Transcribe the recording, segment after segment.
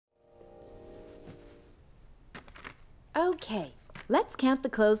Okay, let's count the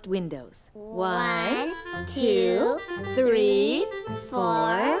closed windows. 1, 2, 3,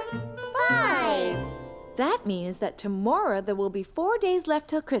 4, 5. That means that tomorrow there will be 4 days left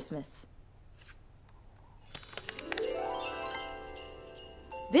till Christmas.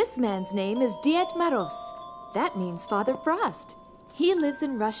 This man's name is Diet Maros. That means Father Frost. He lives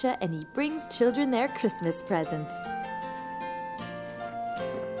in Russia and he brings children their Christmas presents.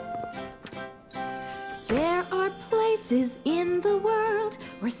 There are places in the world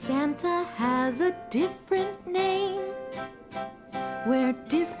where Santa has a different name, where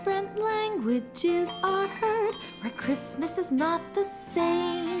different languages are heard, where Christmas is not the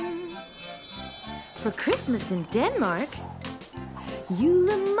same. For Christmas in Denmark,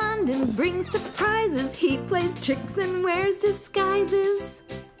 Julemanden brings surprises. He plays tricks and wears disguises.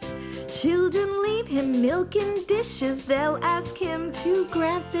 Children leave him milk in dishes. They'll ask him to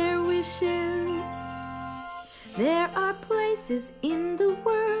grant their wishes. There are places in the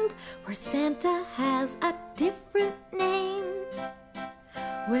world where Santa has a different name,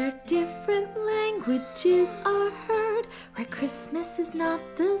 where different languages are heard, where Christmas is not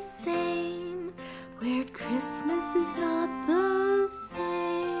the same, where Christmas is not the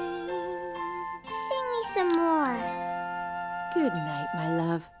same. Sing me some more. Good night, my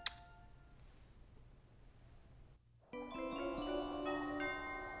love.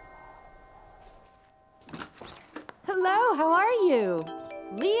 Hello, how are you?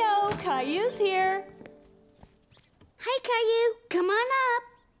 Leo, Caillou's here. Hi, Caillou. Come on up.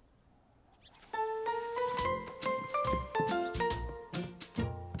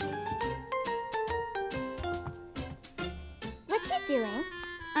 What you doing?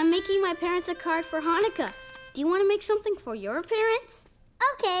 I'm making my parents a card for Hanukkah. Do you want to make something for your parents?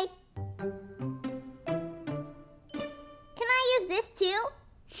 Okay. Can I use this too?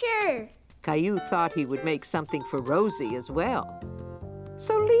 Sure. Caillou thought he would make something for Rosie as well.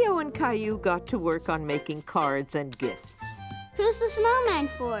 So Leo and Caillou got to work on making cards and gifts. Who's the snowman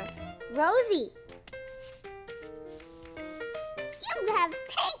for? Rosie. You have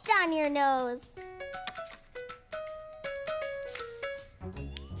paint on your nose.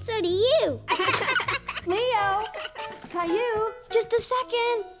 So do you. Leo, Caillou. Just a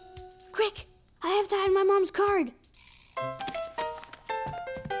second. Quick, I have to hide my mom's card.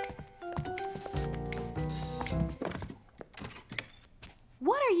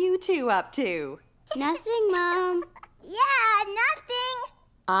 What are you two up to? Nothing, Mom. Yeah, nothing.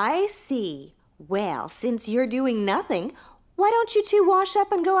 I see. Well, since you're doing nothing, why don't you two wash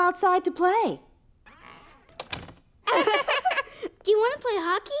up and go outside to play? Do you want to play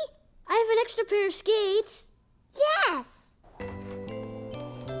hockey? I have an extra pair of skates. Yes.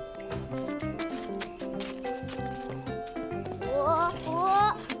 Whoa,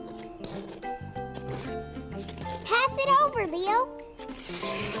 whoa. Pass it over, Leo.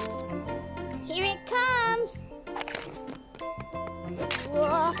 Here it comes.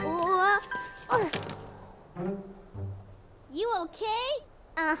 Whoa, whoa. Ugh. You okay?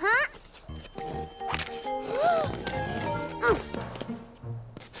 Uh-huh.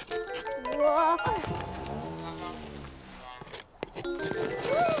 Whoa.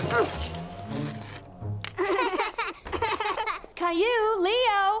 Caillou,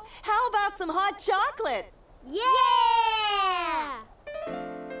 Leo, how about some hot chocolate? Yeah!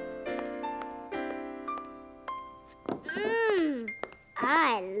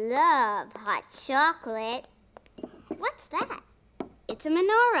 I love hot chocolate. What's that? It's a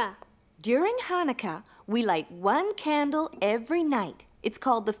menorah. During Hanukkah, we light one candle every night. It's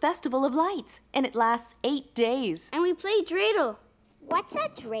called the Festival of Lights, and it lasts 8 days. And we play dreidel. What's a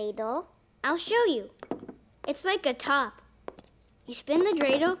dreidel? I'll show you. It's like a top. You spin the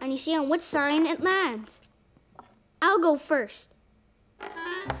dreidel and you see on which sign it lands. I'll go first.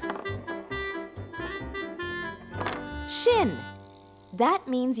 Shin. That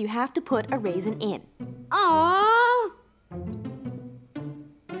means you have to put a raisin in. Aww!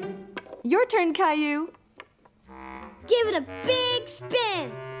 Your turn, Caillou. Give it a big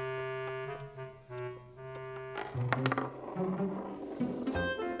spin.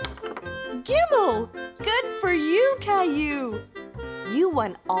 Gimel! Good for you, Caillou. You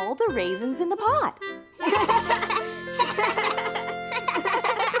won all the raisins in the pot.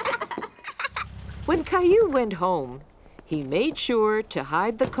 When Caillou went home, he made sure to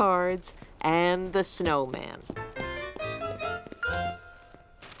hide the cards and the snowman.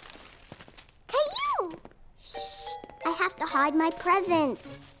 Caillou! Shh! I have to hide my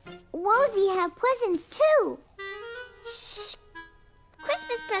presents. Rosie have presents too. Shh!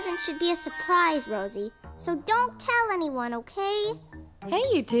 Christmas presents should be a surprise, Rosie. So don't tell anyone, okay? Hey,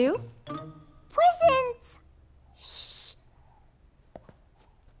 you two. Presents! Shh!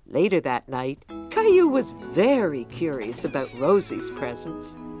 Later that night, Caillou was very curious about Rosie's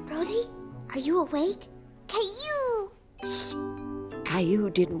presents. Rosie, are you awake? Caillou! Shh! Caillou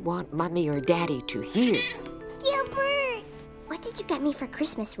didn't want Mommy or Daddy to hear. Gilbert! What did you get me for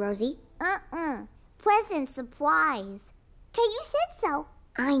Christmas, Rosie? Present supplies. Caillou said so.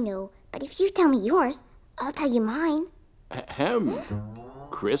 I know, but if you tell me yours, I'll tell you mine. Ahem.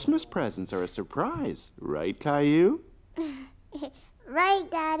 Christmas presents are a surprise, right, Caillou? Right,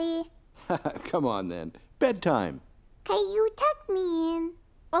 Daddy. Come on, then. Bedtime. Caillou, tuck me in.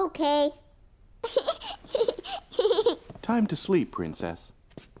 Okay. Time to sleep, Princess.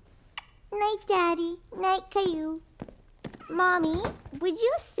 Night, Daddy. Night, Caillou. Mommy, would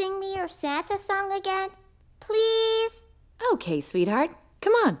you sing me your Santa song again? Please? Okay, sweetheart.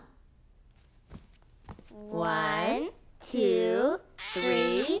 Come on. 1, 2,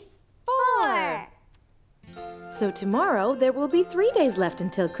 3, 4. So tomorrow, there will be 3 days left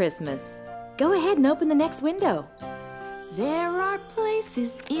until Christmas. Go ahead and open the next window. There are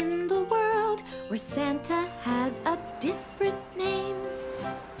places in the world where Santa has a different name,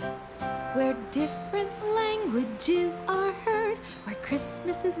 where different languages are heard, where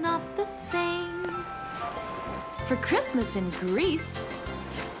Christmas is not the same. For Christmas in Greece,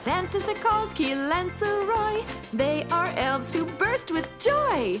 Santas are called Kilantzaroi. They are elves who burst with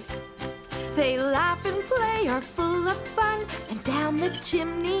joy. They laugh and play, are full of fun, and down the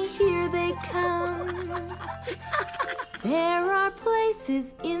chimney here they come. There are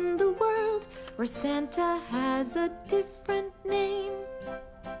places in the world where Santa has a different name,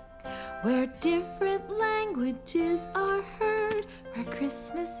 where different languages are heard, where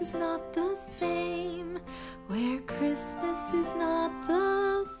Christmas is not the same, where Christmas is not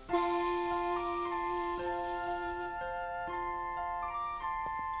the same.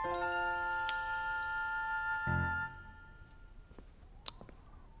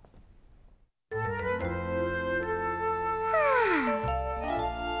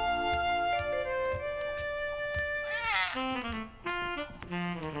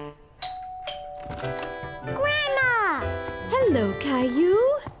 Grandma! Hello, Caillou.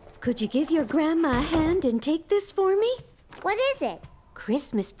 Could you give your grandma a hand and take this for me? What is it?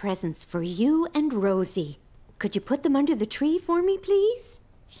 Christmas presents for you and Rosie. Could you put them under the tree for me, please?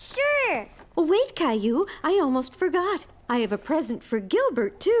 Sure. Oh, wait, Caillou. I almost forgot. I have a present for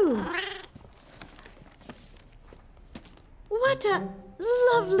Gilbert, too. What a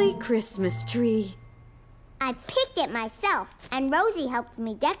lovely Christmas tree. I picked it myself, and Rosie helped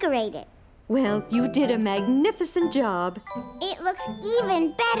me decorate it. Well, you did a magnificent job. It looks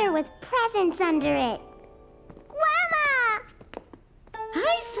even better with presents under it. Grandma!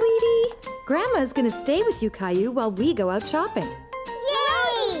 Hi, sweetie. Grandma's gonna stay with you, Caillou, while we go out shopping.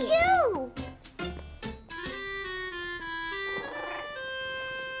 Yay! Rosie, too!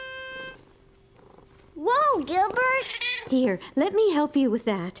 Whoa, Gilbert! Here, let me help you with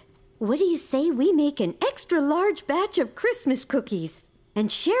that. What do you say we make an extra large batch of Christmas cookies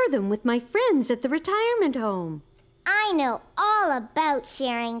and share them with my friends at the retirement home? I know all about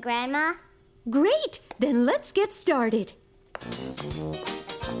sharing, Grandma. Great! Then let's get started.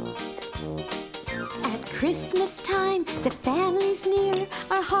 At Christmas time, the family's near.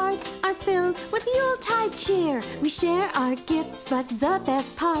 Our hearts are filled with Yuletide cheer. We share our gifts, but the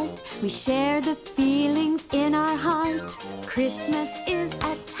best part, we share the feelings in our heart. Christmas is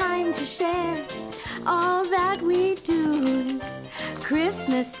a time to share all that we do.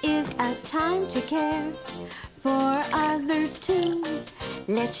 Christmas is a time to care for others too.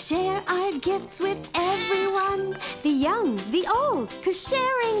 Let's share our gifts with everyone, the young, the old, 'cause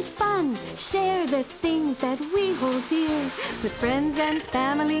sharing's fun. Share the things that we hold dear with friends and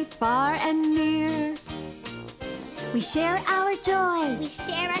family far and near. We share our joy. We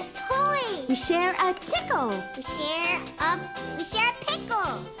share a toy. We share a tickle. We share a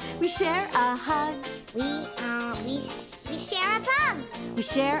pickle. We share a hug. We share a bug. We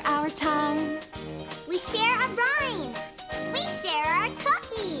share our time. We share a rhyme. We share our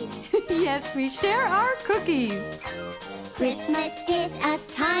cookies. Yes, we share our cookies. Christmas is a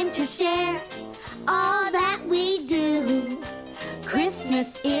time to share all that we do.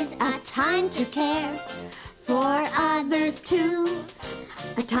 Christmas is a time to care for others too.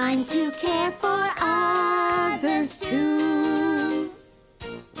 A time to care for others too.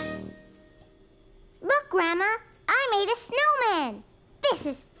 Look, Grandma, I made a snowman. This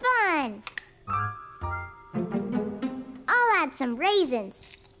is fun. I'll add some raisins.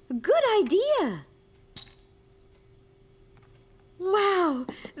 Good idea. Wow,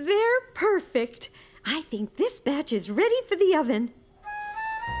 they're perfect. I think this batch is ready for the oven.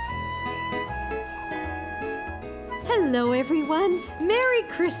 Hello, everyone. Merry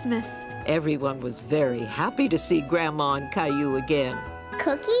Christmas. Everyone was very happy to see Grandma and Caillou again.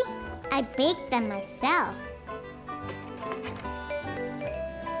 Cookie? I baked them myself.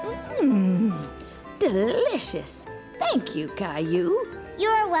 Delicious. Thank you, Caillou.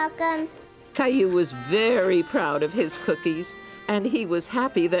 You're welcome. Caillou was very proud of his cookies, and he was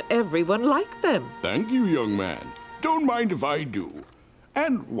happy that everyone liked them. Thank you, young man. Don't mind if I do.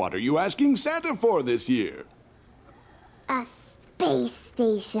 And what are you asking Santa for this year? A space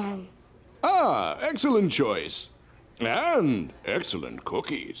station. Ah, excellent choice. And excellent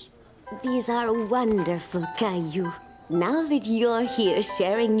cookies. These are wonderful, Caillou. Now that you're here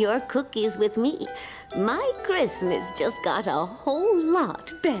sharing your cookies with me, my Christmas just got a whole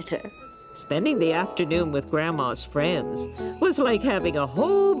lot better. Spending the afternoon with Grandma's friends was like having a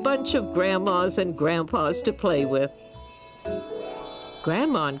whole bunch of grandmas and grandpas to play with.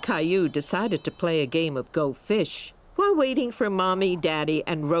 Grandma and Caillou decided to play a game of Go Fish while waiting for Mommy, Daddy,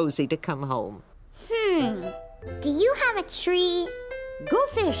 and Rosie to come home. Do you have a tree? Go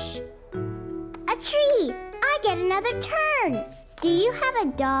fish. A tree! I get another turn. Do you have a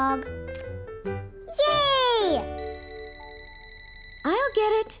dog? Yay! I'll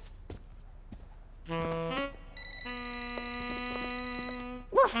get it.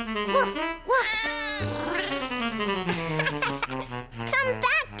 Woof, woof, woof. Come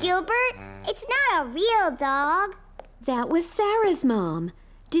back, Gilbert. It's not a real dog. That was Sarah's mom.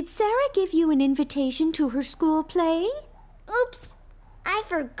 Did Sarah give you an invitation to her school play? Oops, I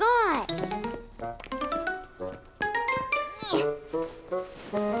forgot.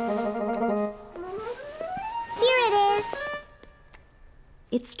 Here it is.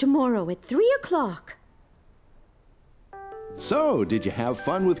 It's tomorrow at 3 o'clock. So, did you have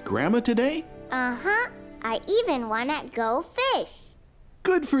fun with Grandma today? Uh-huh. I even won at Go Fish.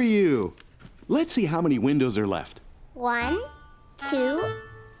 Good for you. Let's see how many windows are left. 1, 2,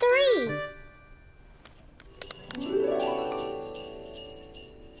 3.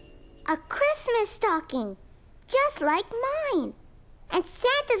 A Christmas stocking, just like mine. And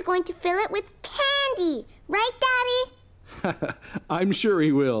Santa's going to fill it with candy. Right, Daddy? I'm sure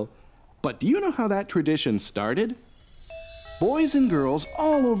he will. But do you know how that tradition started? Boys and girls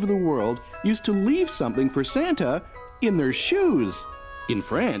all over the world used to leave something for Santa in their shoes. In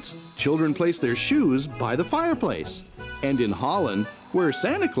France, children place their shoes by the fireplace. And in Holland, where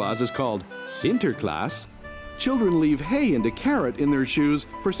Santa Claus is called Sinterklaas, children leave hay and a carrot in their shoes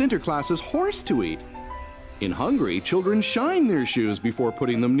for Sinterklaas's horse to eat. In Hungary, children shine their shoes before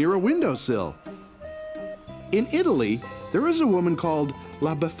putting them near a windowsill. In Italy, there is a woman called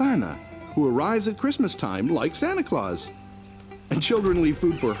La Befana who arrives at Christmas time like Santa Claus. And children leave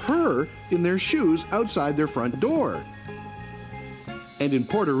food for her in their shoes outside their front door. And in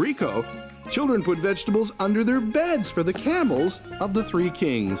Puerto Rico, children put vegetables under their beds for the camels of the three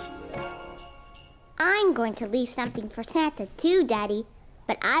kings. I'm going to leave something for Santa too, Daddy.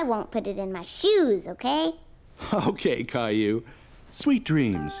 But I won't put it in my shoes, okay? Okay, Caillou. Sweet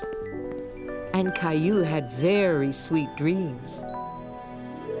dreams. And Caillou had very sweet dreams.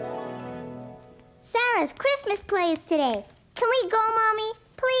 Sarah's Christmas play is today. Can we go, Mommy?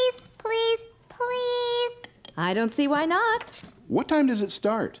 Please, please, please? I don't see why not. What time does it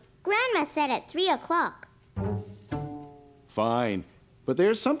start? Grandma said at 3 o'clock. Fine. But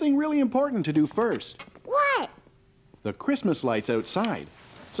there's something really important to do first. What? The Christmas lights outside.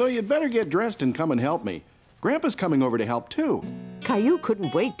 So you'd better get dressed and come and help me. Grandpa's coming over to help too. Caillou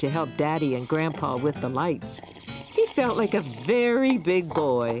couldn't wait to help Daddy and Grandpa with the lights. He felt like a very big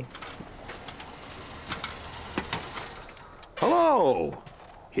boy. Hello!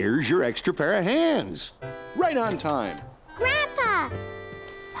 Here's your extra pair of hands. Right on time. Grandpa!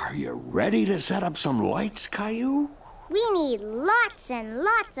 Are you ready to set up some lights, Caillou? We need lots and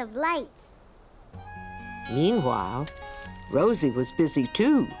lots of lights. Meanwhile, Rosie was busy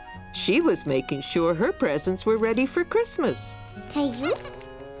too. She was making sure her presents were ready for Christmas. Caillou,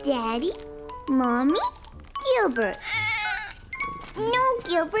 Daddy, Mommy, Gilbert. No,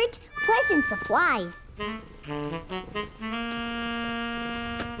 Gilbert, present supplies.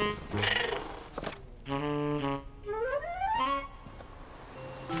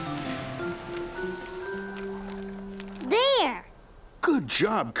 There. Good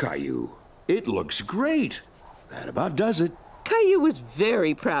job, Caillou. It looks great. That about does it. Caillou was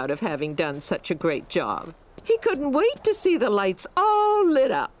very proud of having done such a great job. He couldn't wait to see the lights all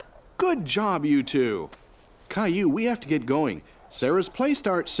lit up. Good job, you two. Caillou, we have to get going. Sarah's play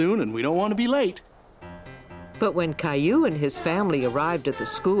starts soon and we don't want to be late. But when Caillou and his family arrived at the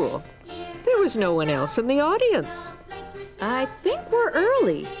school, there was no one else in the audience. I think we're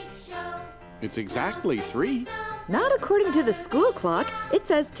early. It's exactly 3. Not according to the school clock. It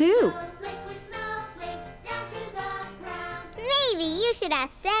says 2. Maybe you should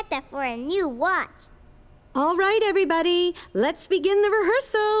ask Santa for a new watch. All right, everybody, let's begin the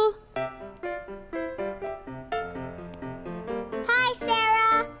rehearsal. Hi,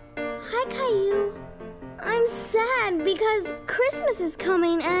 Sarah. Hi, Caillou. I'm sad because Christmas is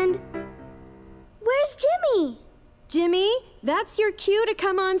coming and... Where's Jimmy? Jimmy, that's your cue to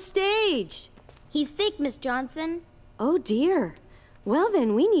come on stage. He's sick, Miss Johnson. Oh, dear. Well,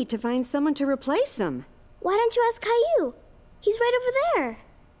 then we need to find someone to replace him. Why don't you ask Caillou? He's right over there.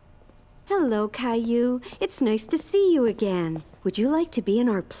 Hello, Caillou. It's nice to see you again. Would you like to be in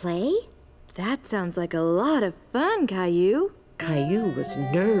our play? That sounds like a lot of fun, Caillou. Caillou was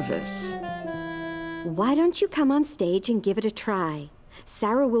nervous. Why don't you come on stage and give it a try?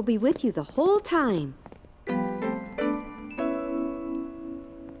 Sarah will be with you the whole time.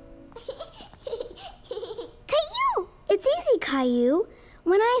 Caillou! It's easy, Caillou.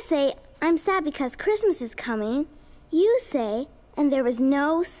 When I say, I'm sad because Christmas is coming, you say, and there was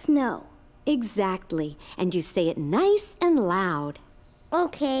no snow. Exactly. And you say it nice and loud.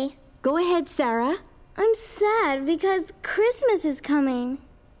 Okay. Go ahead, Sarah. I'm sad because Christmas is coming.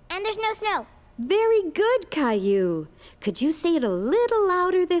 And there's no snow. Very good, Caillou. Could you say it a little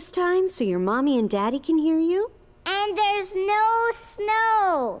louder this time so your mommy and daddy can hear you? And there's no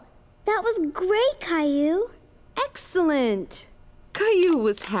snow. That was great, Caillou. Excellent. Caillou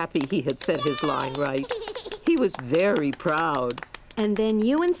was happy he had said his line right. He was very proud. And then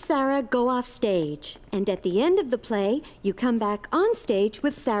you and Sarah go off stage. And at the end of the play, you come back on stage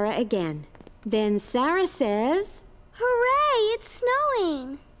with Sarah again. Then Sarah says, Hooray, it's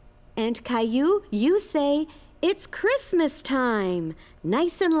snowing. And Caillou, you say, it's Christmas time.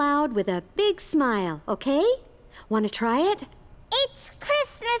 Nice and loud with a big smile, okay? Want to try it? It's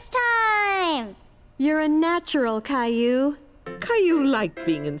Christmas time. You're a natural, Caillou. Caillou liked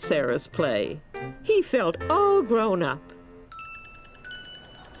being in Sarah's play. He felt all grown up.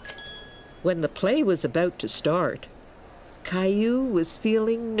 When the play was about to start, Caillou was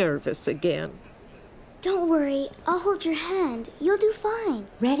feeling nervous again. Don't worry, I'll hold your hand. You'll do fine.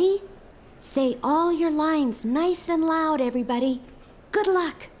 Ready? Say all your lines nice and loud, everybody. Good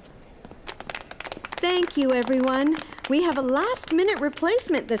luck. Thank you, everyone. We have a last-minute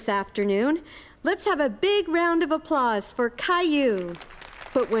replacement this afternoon. Let's have a big round of applause for Caillou.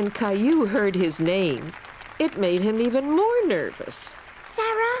 But when Caillou heard his name, it made him even more nervous.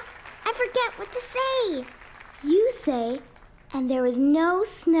 Sarah, I forget what to say. You say, and there was no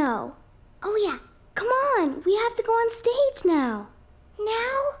snow. Oh, yeah. Come on, we have to go on stage now.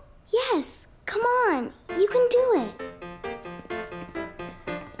 Now? Yes, come on, you can do it.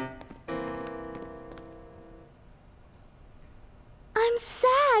 I'm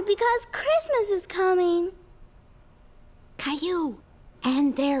sad because Christmas is coming. Caillou,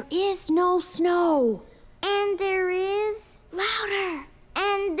 and there is no snow. And there is... Louder.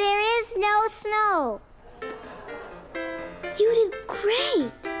 And there is no snow. You did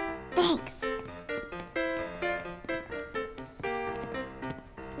great. Thanks.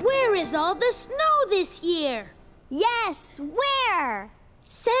 Where is all the snow this year? Yes, where?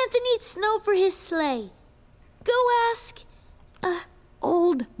 Santa needs snow for his sleigh. Go ask...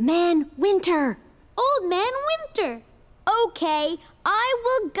 Old Man Winter. Old Man Winter. Okay, I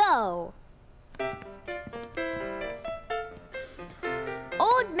will go.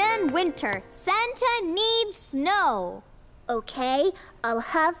 Old Man Winter, Santa needs snow. Okay, I'll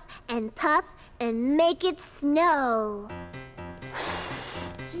huff and puff and make it snow.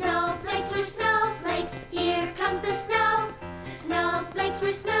 Snowflakes were snowflakes, here comes the snow. Snowflakes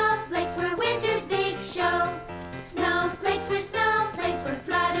were snowflakes for winter's big show. Snowflakes were snowflakes for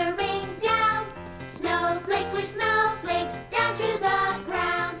fluttering down. Snowflakes were snowflakes down to the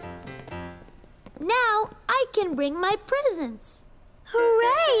ground. Now I can bring my presents.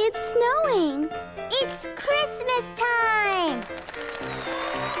 Hooray, it's snowing. It's Christmas time.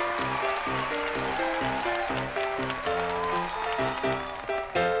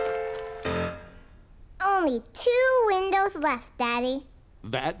 Only 2 windows left, Daddy.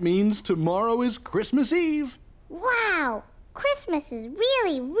 That means tomorrow is Christmas Eve. Wow, Christmas is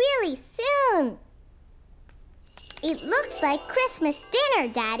really, really soon. It looks like Christmas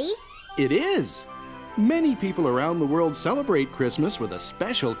dinner, Daddy. It is. Many people around the world celebrate Christmas with a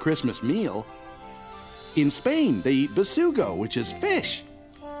special Christmas meal. In Spain, they eat besugo, which is fish.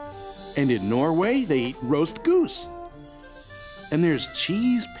 And in Norway, they eat roast goose. And there's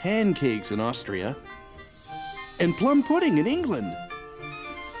cheese pancakes in Austria. And plum pudding in England.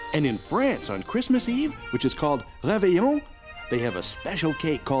 And in France, on Christmas Eve, which is called Réveillon, they have a special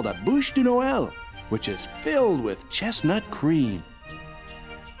cake called a bûche de Noël. which is filled with chestnut cream.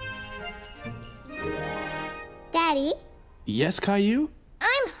 Daddy? Yes, Caillou?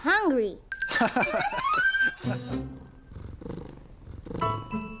 I'm hungry.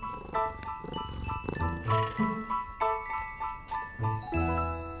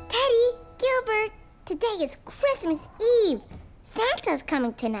 Teddy, Gilbert, today is Christmas Eve. Santa's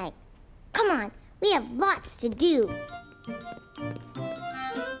coming tonight. Come on, we have lots to do.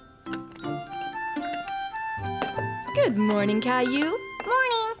 Good morning, Caillou.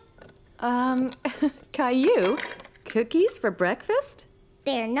 Morning. Caillou, cookies for breakfast?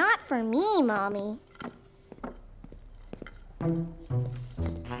 They're not for me, Mommy.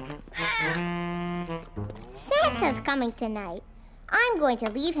 Santa's coming tonight. I'm going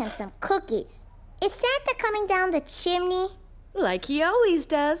to leave him some cookies. Is Santa coming down the chimney? Like he always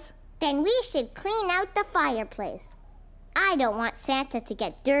does. Then we should clean out the fireplace. I don't want Santa to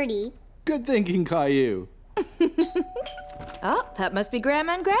get dirty. Good thinking, Caillou. Oh, that must be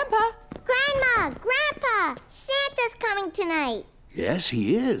Grandma and Grandpa. Grandma, Grandpa, Santa's coming tonight. Yes,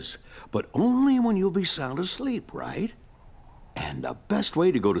 he is, but only when you'll be sound asleep, right? And the best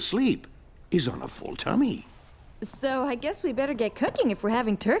way to go to sleep is on a full tummy. So I guess we better get cooking if we're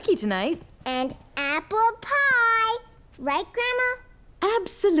having turkey tonight. And apple pie. Right, Grandma?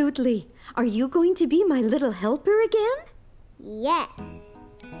 Absolutely. Are you going to be my little helper again? Yes.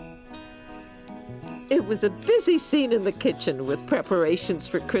 It was a busy scene in the kitchen with preparations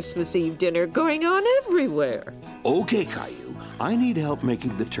for Christmas Eve dinner going on everywhere. Okay, Caillou, I need help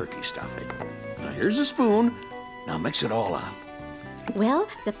making the turkey stuffing. Now here's a spoon. Now mix it all up. Well,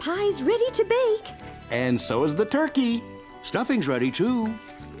 the pie's ready to bake. And so is the turkey. Stuffing's ready, too.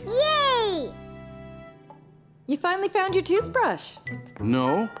 Yay! You finally found your toothbrush.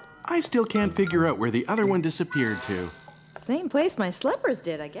 No, I still can't figure out where the other one disappeared to. Same place my slippers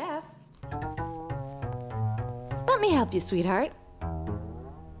did, I guess. Let me help you, sweetheart.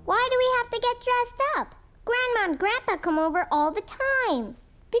 Why do we have to get dressed up? Grandma and Grandpa come over all the time.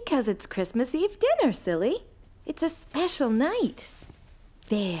 Because it's Christmas Eve dinner, silly. It's a special night.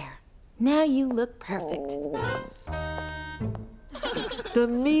 There. Now you look perfect. The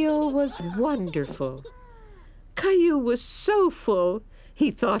meal was wonderful. Caillou was so full,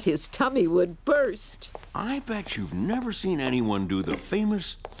 he thought his tummy would burst. I bet you've never seen anyone do the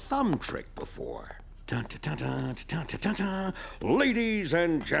famous thumb trick before. Dun, dun, dun, dun, dun, dun, dun. Ladies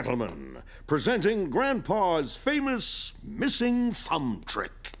and gentlemen, presenting Grandpa's famous missing thumb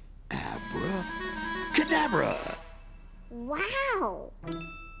trick. Abracadabra. Wow.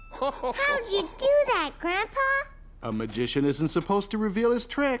 How'd you do that, Grandpa? A magician isn't supposed to reveal his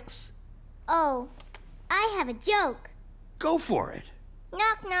tricks. Oh, I have a joke. Go for it.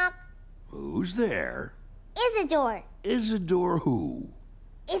 Knock, knock. Who's there? Isidore. Isidore who?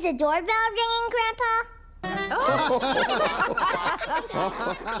 Is a doorbell ringing, Grandpa?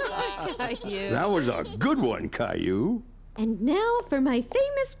 That was a good one, Caillou. And now for my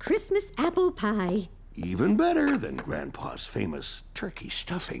famous Christmas apple pie. Even better than Grandpa's famous turkey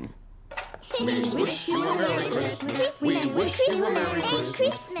stuffing. We wish you a Merry Christmas. We wish you a Merry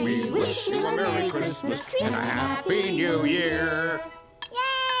Christmas. We wish you a Merry Christmas and a Happy New Year.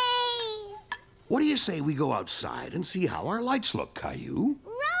 Yay! What do you say we go outside and see how our lights look, Caillou?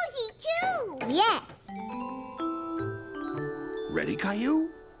 Rosie, too! Yes. Ready, Caillou?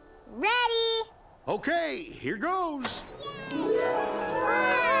 Ready. Okay, here goes.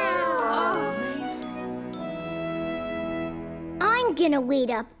 Wow! I'm gonna wait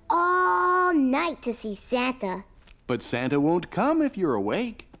up all night to see Santa. But Santa won't come if you're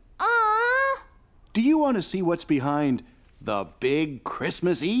awake. Aww! Do you want to see what's behind the big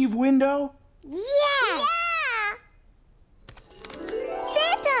Christmas Eve window? Yeah!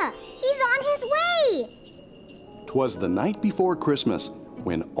 Santa! He's on his way! 'Twas the night before Christmas,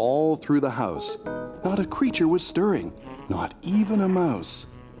 when all through the house, not a creature was stirring, not even a mouse.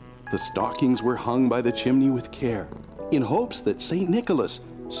 The stockings were hung by the chimney with care, in hopes that St. Nicholas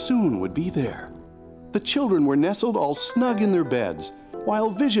soon would be there. The children were nestled all snug in their beds, while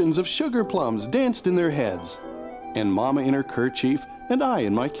visions of sugar plums danced in their heads. And Mama in her kerchief and I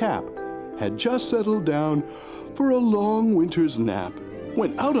in my cap had just settled down for a long winter's nap,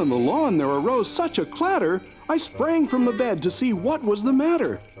 when out on the lawn there arose such a clatter, I sprang from the bed to see what was the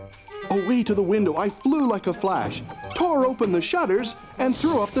matter. Away to the window I flew like a flash, tore open the shutters, and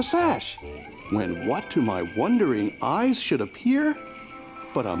threw up the sash. When what to my wondering eyes should appear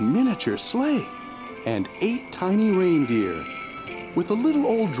but a miniature sleigh and 8 tiny reindeer, with a little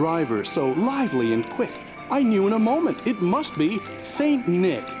old driver so lively and quick, I knew in a moment it must be Saint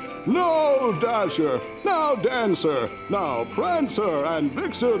Nick. Now Dasher, now Dancer, now Prancer and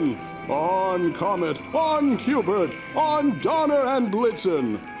Vixen, On Comet, on Cupid, on Donner and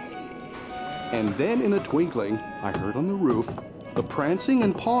Blitzen. And then in a twinkling, I heard on the roof the prancing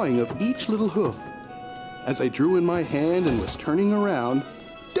and pawing of each little hoof. As I drew in my hand and was turning around,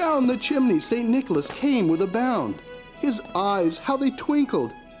 down the chimney St. Nicholas came with a bound. His eyes, how they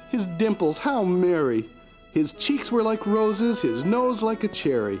twinkled, his dimples, how merry. His cheeks were like roses, his nose like a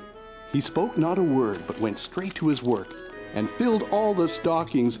cherry. He spoke not a word, but went straight to his work, and filled all the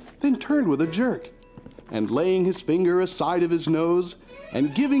stockings, then turned with a jerk. And laying his finger aside of his nose,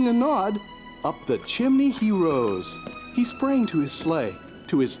 and giving a nod, up the chimney he rose. He sprang to his sleigh,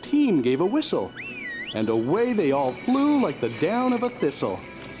 to his team gave a whistle, and away they all flew like the down of a thistle.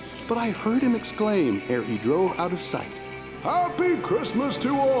 But I heard him exclaim, ere he drove out of sight, Happy Christmas to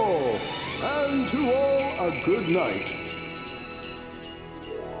all, and to all a good night.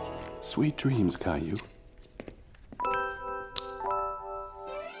 Sweet dreams, Caillou.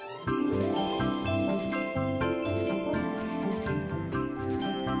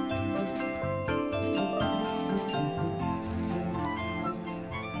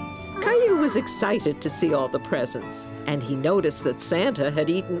 Caillou was excited to see all the presents, and he noticed that Santa had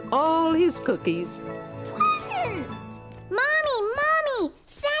eaten all his cookies. Presents! Mommy!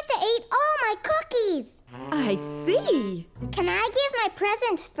 Santa ate all my cookies! I see. Can I give my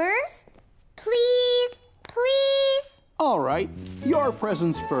presents first? Please? All right, your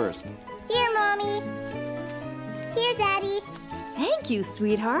presents first. Here, Mommy. Here, Daddy. Thank you,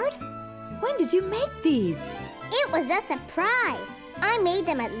 sweetheart. When did you make these? It was a surprise. I made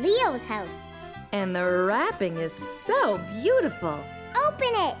them at Leo's house. And the wrapping is so beautiful. Open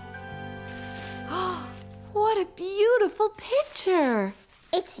it. What a beautiful picture.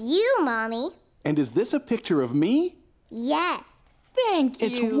 It's you, Mommy. And is this a picture of me? Yes. Thank you.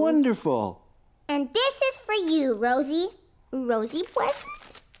 It's wonderful. And this is for you, Rosie. Rosie present.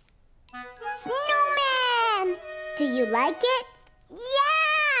 Snowman! Do you like it?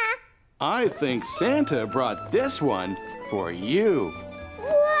 Yeah! I think Santa brought this one for you.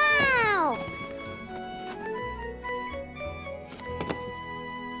 Wow!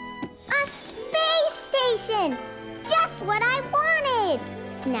 A space station! Just what I wanted!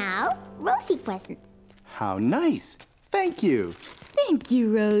 Now, Rosie presents. How nice. Thank you. Thank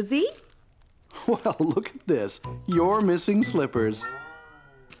you, Rosie. Well, look at this. You're missing slippers.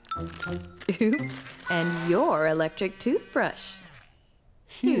 Oops. And your electric toothbrush.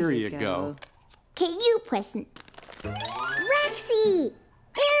 Here you go. Caillou present. Rexy!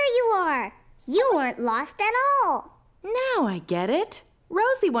 Here you are! You weren't lost at all. Now I get it.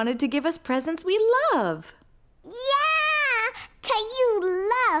 Rosie wanted to give us presents we love. Yeah! Caillou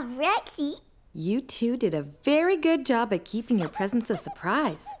love Rexy. You two did a very good job at keeping your presents a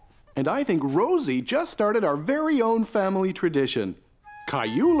surprise. And I think Rosie just started our very own family tradition.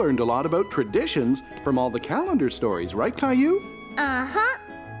 Caillou learned a lot about traditions from all the calendar stories, right, Caillou? Uh-huh.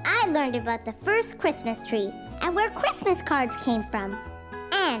 I learned about the first Christmas tree and where Christmas cards came from.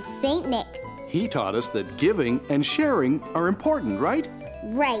 And St. Nick. He taught us that giving and sharing are important, right?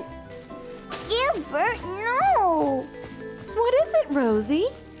 Right. Gilbert, no! What is it, Rosie?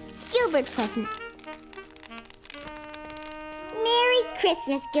 Gilbert present. Merry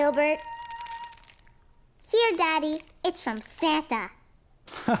Christmas, Gilbert. Here, Daddy. It's from Santa.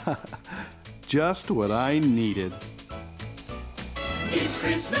 Just what I needed. It's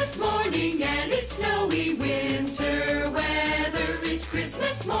Christmas morning and it's snowy winter weather. It's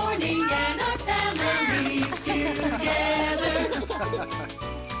Christmas morning and our family's together.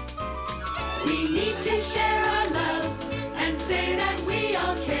 We need to share our love and say that we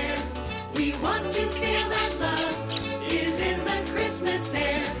all care. We want to feel that love is in the Christmas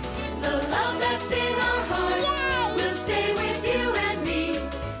air. The love that's in our hearts will stay with you and me.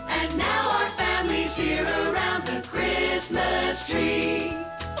 And now our family's here around the Christmas tree.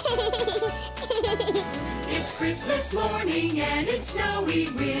 It's Christmas morning and it's snowy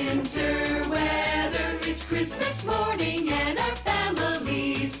winter weather. It's Christmas morning and our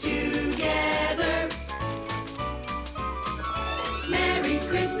family's together. Merry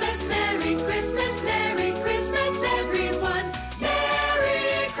Christmas, Merry Christmas, Merry Christmas, everyone.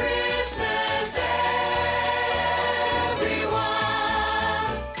 Merry Christmas, everyone.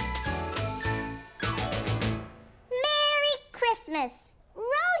 Merry Christmas.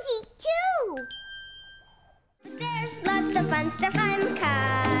 Rosie, too. There's lots of fun stuff. I'm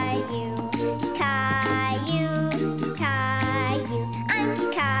Caillou.